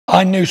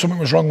I knew something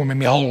was wrong with me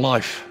my whole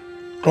life.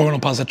 Growing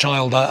up as a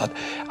child,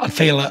 I'd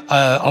feel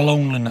a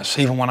loneliness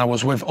even when I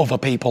was with other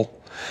people.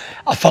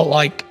 I felt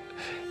like,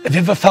 have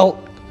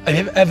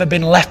you ever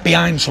been left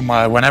behind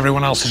somewhere when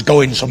everyone else is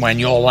going somewhere and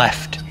you're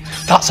left?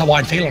 That's how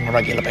I'd feel on a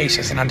regular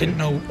basis, and I didn't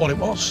know what it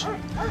was.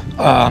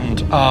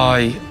 And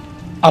I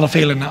had a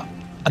feeling that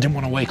I didn't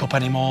want to wake up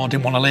anymore,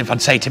 didn't want to live.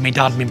 I'd say to my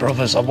dad, my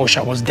brothers, I wish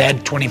I was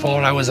dead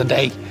 24 hours a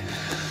day.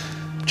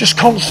 Just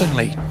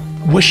constantly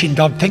wishing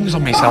bad things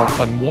on myself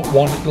and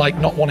like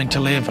not wanting to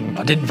live, and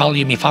I didn't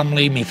value my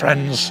family, my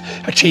friends,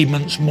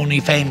 achievements, money,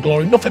 fame,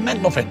 glory. Nothing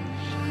meant nothing.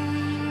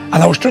 And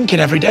I was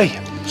drinking every day,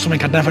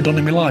 something I'd never done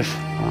in my life,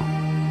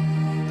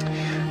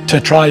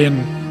 to try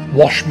and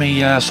wash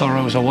me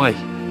sorrows away.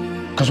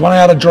 Because when I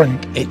had a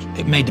drink,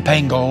 it made the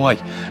pain go away.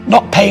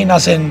 Not pain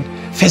as in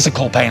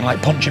physical pain,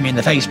 like punching me in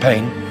the face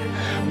pain,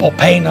 but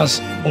pain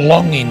as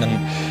longing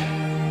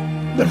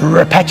and the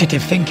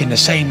repetitive thinking the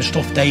same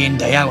stuff day in,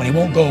 day out, and it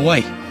won't go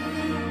away.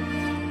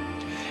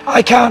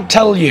 I can't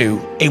tell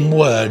you in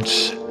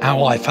words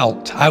how I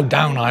felt, how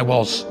down I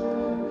was.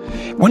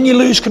 When you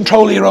lose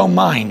control of your own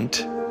mind,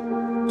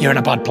 you're in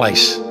a bad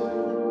place.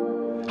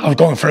 I was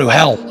going through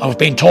hell. I was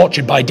being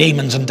tortured by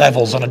demons and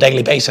devils on a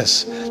daily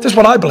basis. This is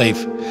what I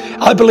believe.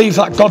 I believe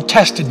that God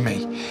tested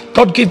me.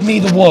 God gave me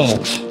the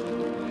world,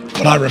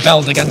 but I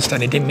rebelled against it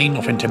and it didn't mean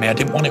nothing to me. I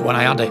didn't want it when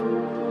I had it.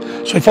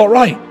 So he thought,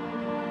 right,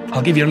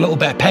 I'll give you a little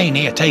bit of pain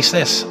here, taste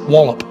this,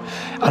 wallop.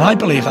 And I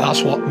believe that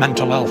that's what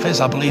mental health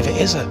is. I believe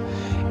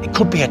it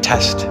could be a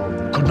test,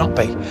 could not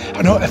be.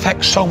 I know it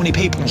affects so many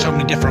people in so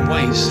many different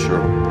ways.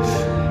 Sure.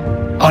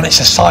 And it's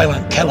a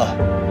silent killer.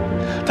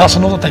 That's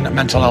another thing that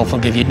mental health will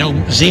give you.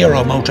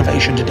 Zero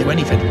motivation to do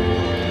anything.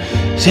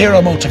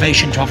 Zero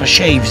motivation to have a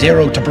shave,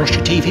 zero to brush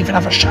your teeth, even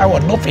have a shower,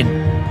 nothing.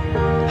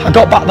 I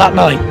got back that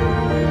night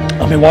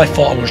and my wife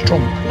thought I was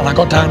drunk, and I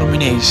got down on my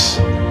knees.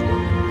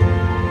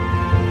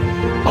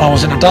 And I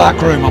was in a dark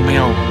room on my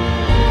own,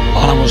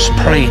 and I was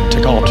praying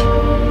to God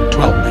to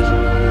help me.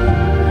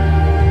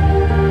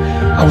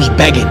 I was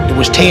begging, there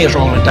was tears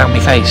rolling down my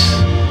face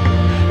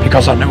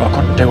because I knew I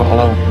couldn't do it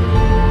alone.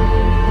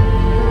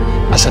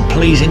 I said,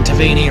 please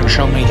intervene here and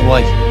show me the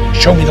way,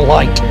 show me the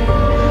light.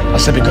 I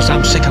said, because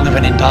I'm sick of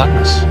living in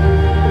darkness.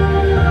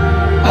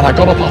 And I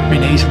got up off my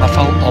knees and I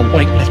felt a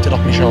weight lifted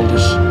off my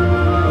shoulders.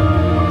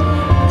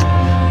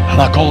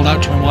 And I called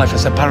out to my wife, I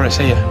said, Paris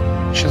here.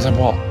 She said,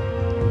 what?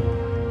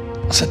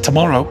 I said,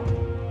 tomorrow,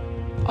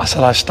 I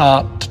said, I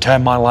start to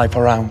turn my life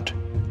around.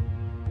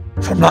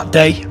 From that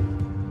day,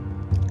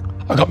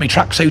 I got my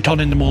tracksuit on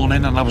in the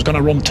morning and I was going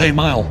to run 2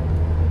 miles.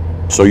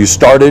 So you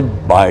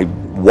started by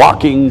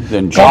walking,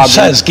 then jogging? God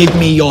says, give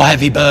me your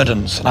heavy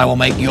burdens and I will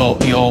make your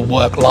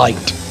work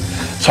light.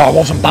 So I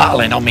wasn't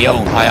battling on my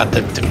own. I had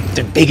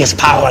the biggest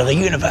power the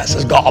universe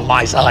has got on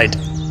my side.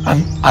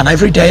 And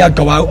every day I'd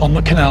go out on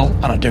the canal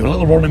and I'd do a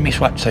little run in my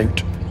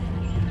sweatsuit.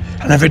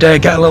 And every day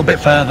I'd get a little bit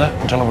further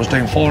until I was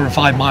doing 4 and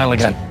 5 miles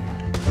again.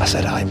 I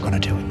said, I'm going to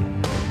do it.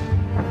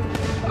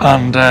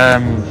 And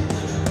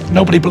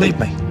nobody believed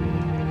me.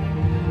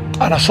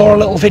 And I saw a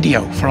little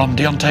video from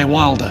Deontay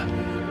Wilder.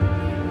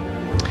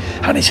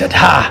 And he said,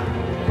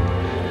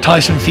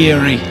 Tyson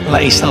Fury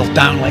let himself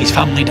down, let his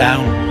family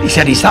down. He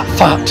said he's that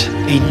fat,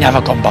 he'd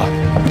never come back.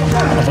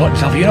 And I thought to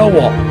myself, you know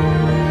what?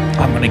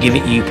 I'm going to give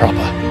it you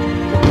proper.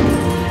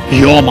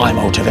 You're my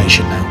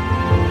motivation now.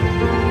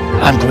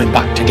 I'm coming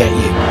back to get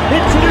you.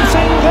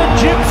 Introducing the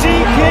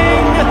Gypsy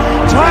King,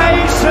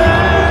 Tyson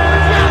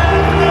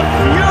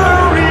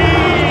Fury!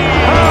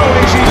 How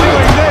is he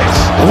doing this?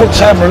 I wouldn't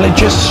say I'm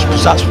religious,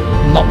 because that's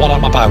not what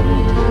I'm about.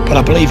 But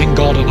I believe in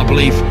God, and I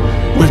believe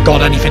with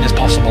God anything is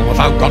possible.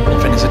 Without God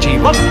nothing is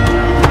achievable.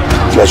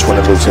 Just when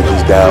it looks like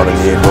he's down and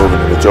he ain't moving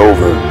and it's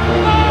over,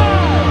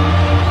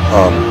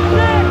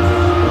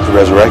 he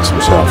resurrects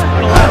himself.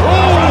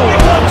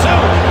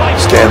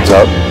 Stands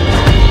up,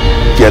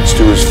 gets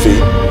to his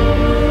feet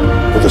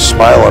with a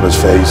smile on his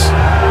face,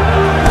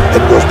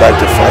 and goes back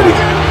to fighting.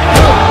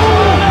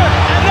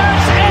 And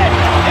that's it!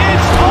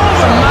 It's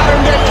over!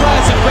 Modern day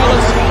classic,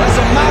 fellas. That's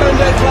a modern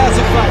day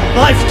classic fight.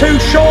 Life's too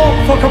short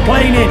for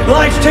complaining.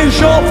 Life's too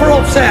short for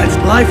upsets.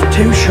 Life's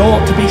too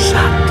short to be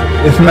sad.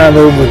 It's not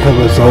over until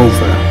it's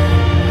over.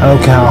 I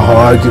don't care how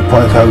hard you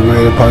punch, how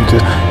great a punch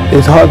is.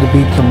 It's hard to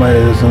beat somebody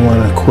that doesn't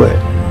want to quit.